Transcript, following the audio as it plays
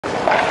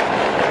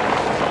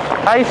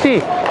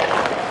Icy.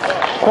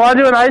 Want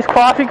to do an iced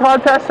coffee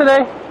contest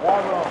today?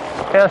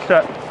 Yeah, Yes,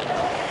 sir.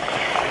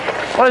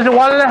 What is it,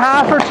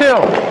 1.5 or 2?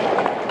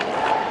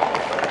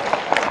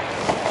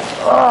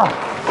 Ugh.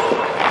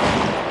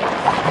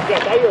 Yeah,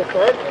 now you're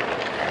third.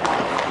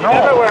 No.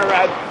 Never wear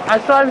red.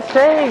 That's what I'm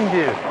saying,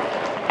 dude.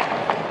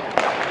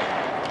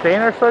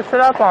 Dana switched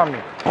it up on me.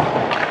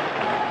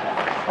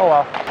 Oh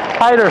well.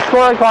 Tighter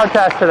scoring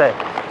contest today.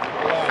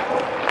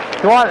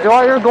 Yeah. You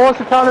want your goals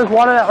to count as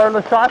one or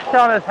the shots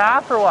count as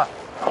half or what?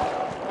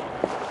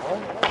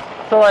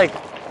 So like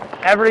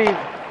every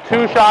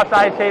 2 shots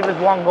I save is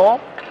 1 goal.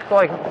 So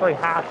like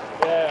half.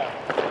 Yeah.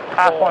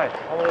 Half point.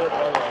 How many is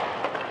one?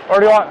 Or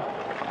do you want?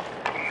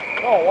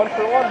 No, 1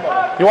 for 1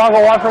 though. You want to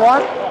go 1 for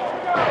 1?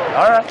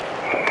 All right.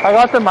 I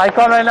got the mic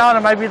on right now, and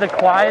it might be the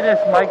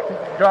quietest mic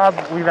job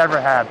we've ever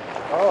had.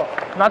 Oh.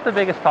 Not the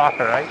biggest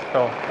talker, right?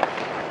 So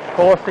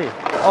we'll see.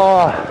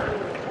 Oh,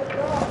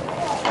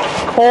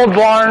 cold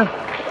barn.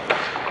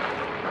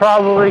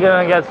 Probably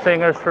gonna get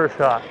Singer's first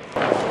shot.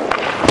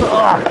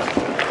 Ugh.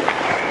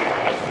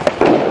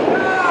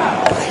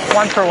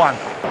 1 for 1.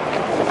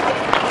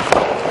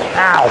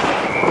 Ow.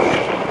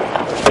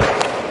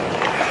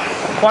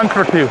 1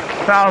 for 2.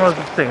 That one was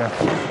the Singer.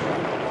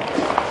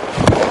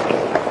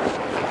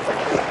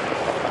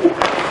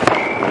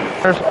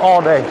 There's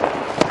all day.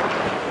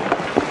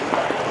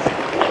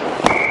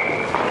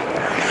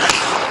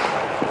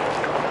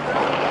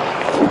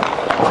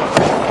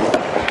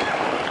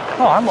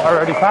 Oh, I'm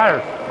already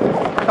tired.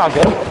 It's not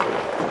good.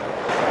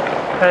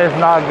 It is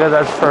not good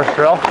as first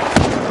drill.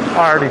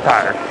 Already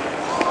tired.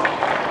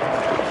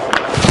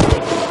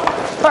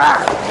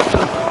 Ah!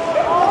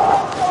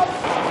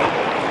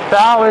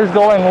 That was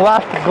going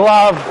left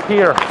glove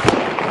here.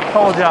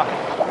 Told ya.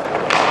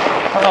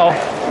 Uh-oh.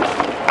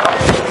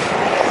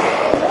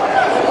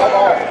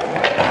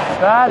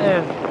 That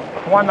is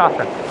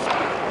 1-0.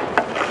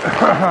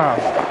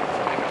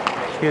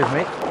 Excuse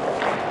me.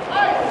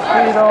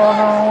 We don't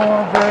know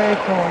a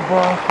break or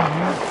broken.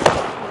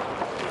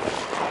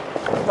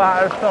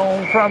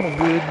 Firestone from a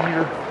good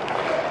year.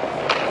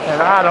 And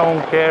I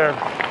don't care.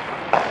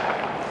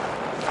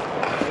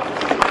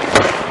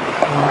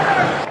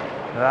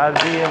 That'd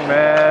be a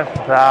mess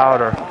without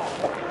her.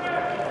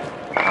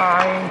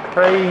 I'm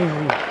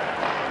crazy.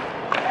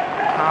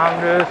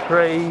 I'm just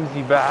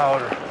crazy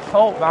about her.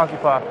 Oh, bouncy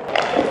puck.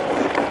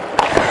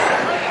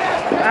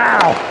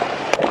 Ow!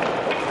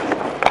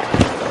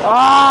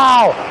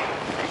 Oh!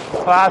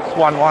 Well, that's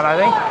 1-1, I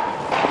think.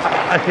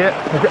 I see it.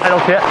 I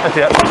don't see it. I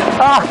see it.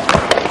 Ah!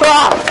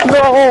 Ah!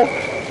 No!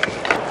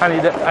 I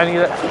need it. I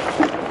need it.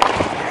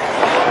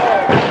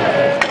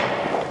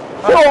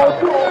 Oh!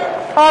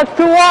 It's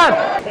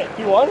 2-1!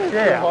 You won or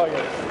Yeah. 2-1?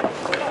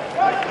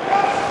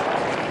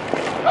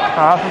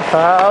 I'm from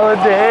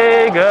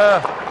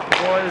Talladega.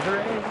 Boys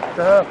raised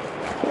up.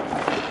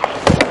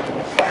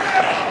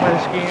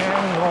 Whiskey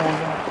and going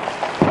down.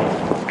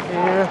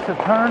 Here's to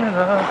turn it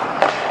up.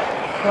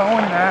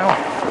 Going now.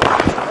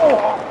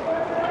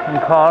 And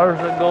cars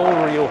that go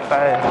real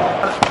fast.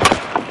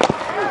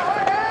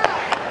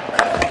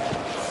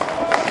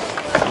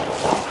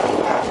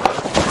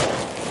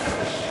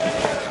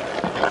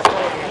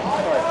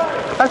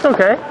 That's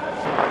okay.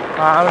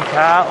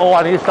 Oh, I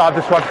need to stop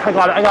this one. I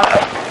got it. I got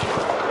it.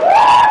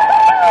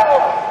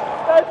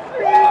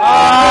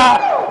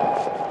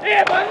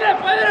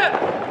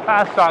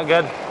 That's not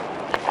good.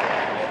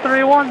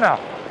 3-1 now.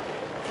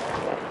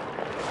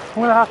 I'm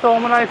gonna have to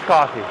own an iced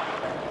coffee.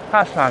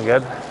 That's not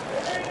good.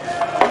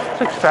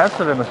 It's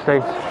expensive in the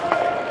States.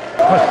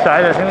 I'm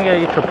excited. I'm gonna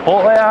eat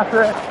Chipotle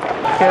after it.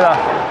 Get a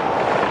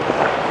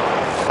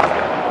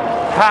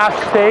half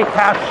steak,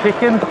 half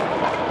chicken,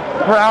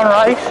 brown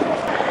rice,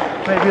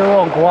 maybe a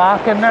little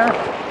guac in there.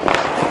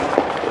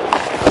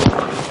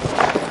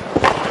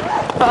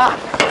 Ah,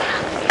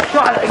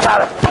 got it,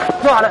 got it,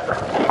 got it.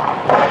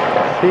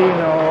 She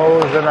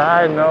knows and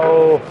I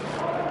know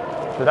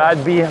that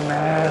I'd be a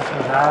mess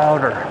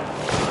without her.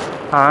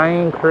 I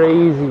ain't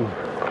crazy.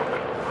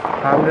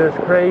 I'm just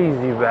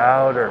crazy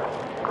about her.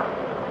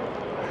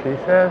 She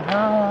says,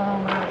 how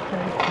long I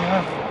take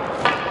now?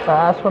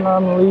 That's when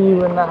I'm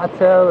leaving, I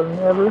tell her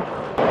never.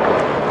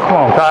 Come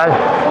on, Ty.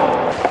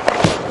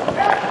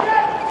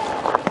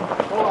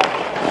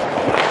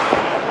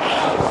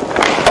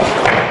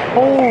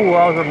 Oh,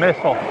 that was a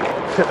missile.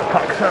 Shit, the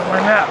puck's on my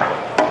net.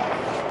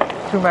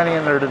 Too many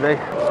in there today.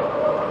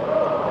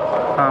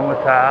 I'm with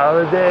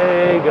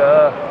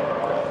Talladega.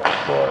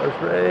 Boys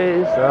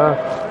raised up.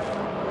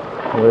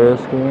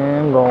 Whiskey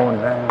and going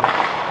down.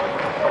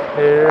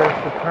 Here's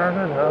to turn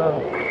it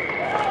up.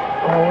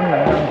 Going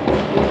down.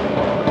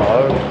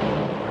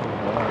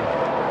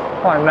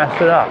 Oh, I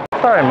messed it up.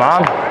 Sorry,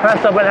 Mom.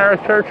 Messed up an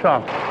Eric Church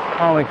song. I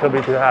don't think she'll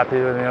be too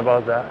happy with me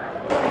about that.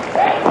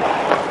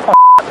 Oh,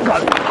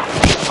 God.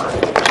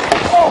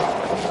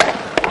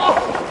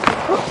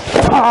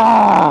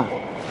 Ah!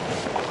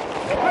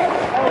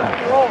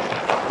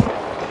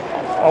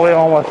 Oh, we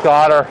almost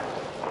got her.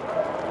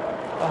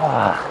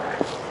 Ah.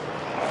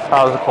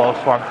 That was a close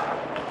one.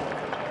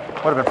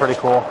 Would have been pretty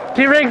cool.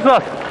 T-Riggs,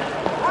 look.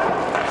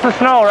 It's the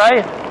snow,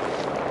 right?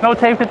 No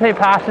tape to tape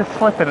pass. It's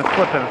slipping. It's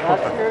slipping. It's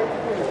slipping.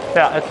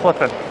 Yeah, it's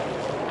slipping.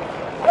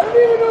 I don't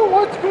even know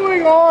what's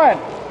going on.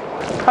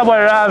 How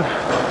about Rav?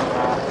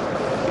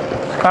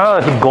 It's kind of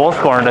like a goal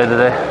scoring day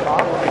today.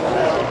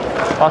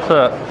 Lots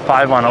of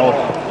 5-on-0s.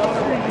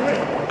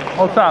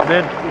 What's up,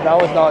 dude? That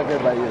was not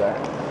good by you there.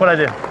 What'd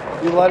I do?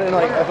 You let in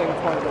like, I think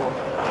 20 goals.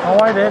 Oh,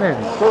 I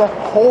didn't. For the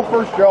whole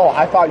first drill,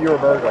 I thought you were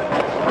burgling.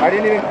 I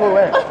didn't even clue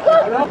in.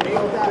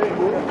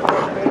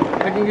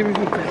 I can give you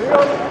some tips.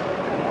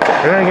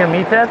 You're gonna give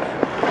me tips?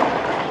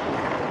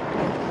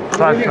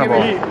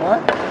 Questionable.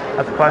 What?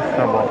 That's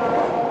questionable.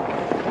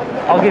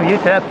 I'll give you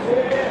tips.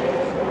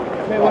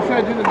 Okay, what should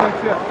I do the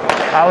next shift?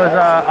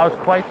 I was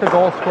quite the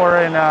goal scorer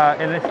in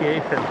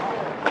initiation.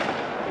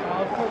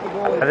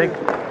 I think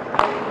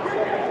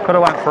could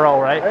have went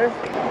pro, right?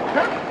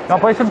 Wanna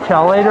play some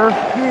shell later?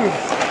 Dude,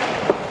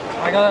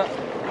 I got.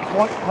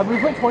 Have we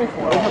played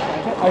 24?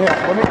 Okay,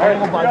 let me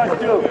go by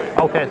you.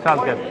 Okay,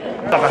 sounds good.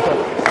 Stop my foot.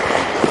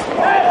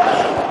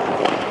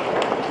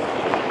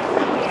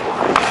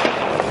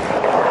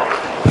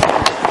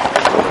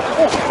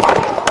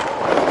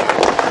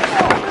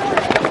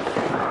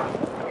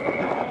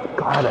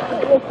 Got it.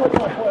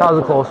 That was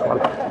a close one.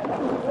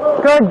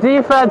 Good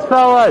defense,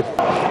 fellas.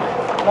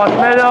 Watch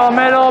middle,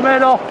 middle,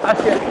 middle.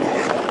 That's it.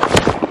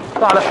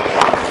 Got it.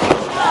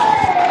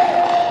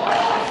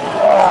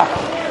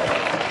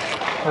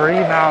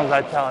 Rebounds,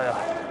 I tell you.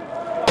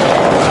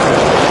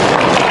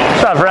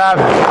 What's up, Rav?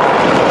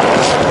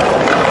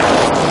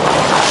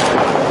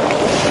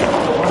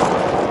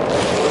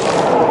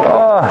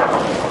 Oh.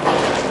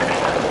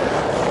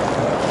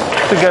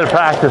 It's a good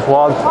practice,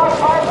 Wog.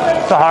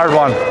 It's a hard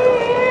one.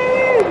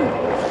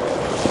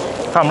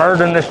 I'm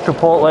earning this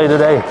Chipotle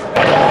today.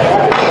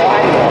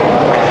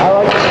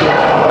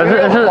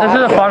 This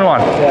is a fun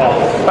one.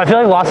 Yeah. I feel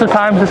like lots of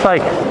times it's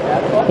like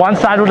one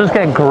side will just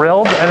get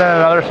grilled and then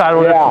another side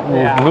will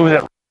just lose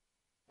it.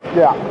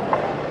 Yeah.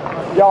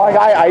 Yeah, like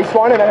I ice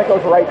one and then it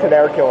goes right to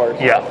their killers.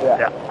 Yeah.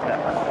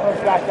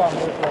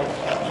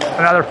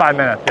 Another 5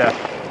 minutes, yeah.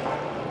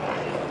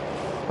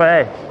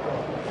 But hey,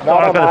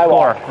 not on my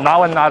score. Not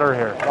when Nutter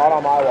here. Not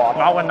on my watch.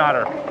 Not when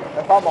Nutter.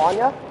 If I'm on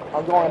ya,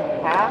 I'm going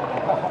half.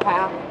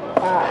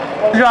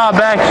 Good job,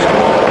 Bex.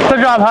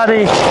 Good job,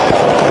 Huddy.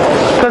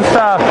 Good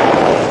stuff.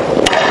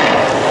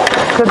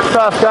 Good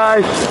stuff,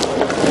 guys.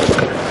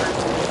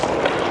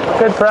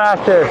 Good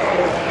practice.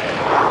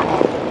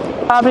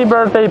 Happy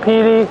birthday,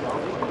 Petey.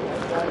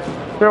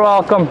 You're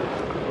welcome.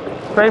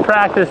 Great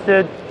practice,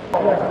 dude.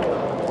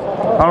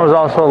 That was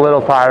also a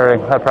little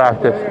tiring, that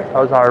practice. That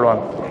was a hard one.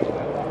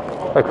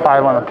 Like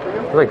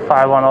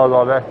 5-on-0s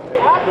all day.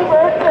 Happy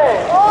birthday!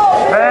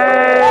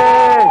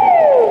 Hey!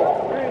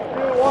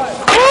 3, 2, 1.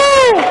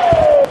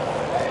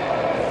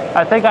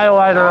 I think I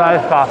lied her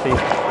iced coffee.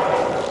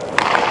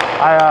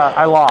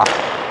 I lost.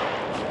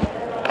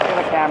 You're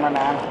the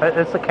cameraman.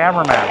 It's the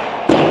cameraman.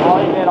 All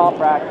he did all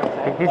practice.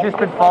 He's just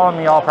been following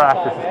me all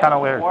practice. It's kind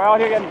of weird. We're out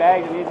here getting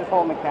bags and he's just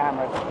holding the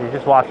camera. He's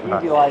just watching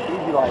us. Easy life.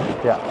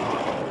 Yeah.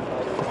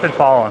 Just been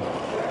following.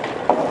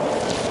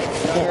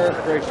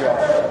 Great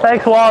job.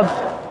 Thanks, Wald.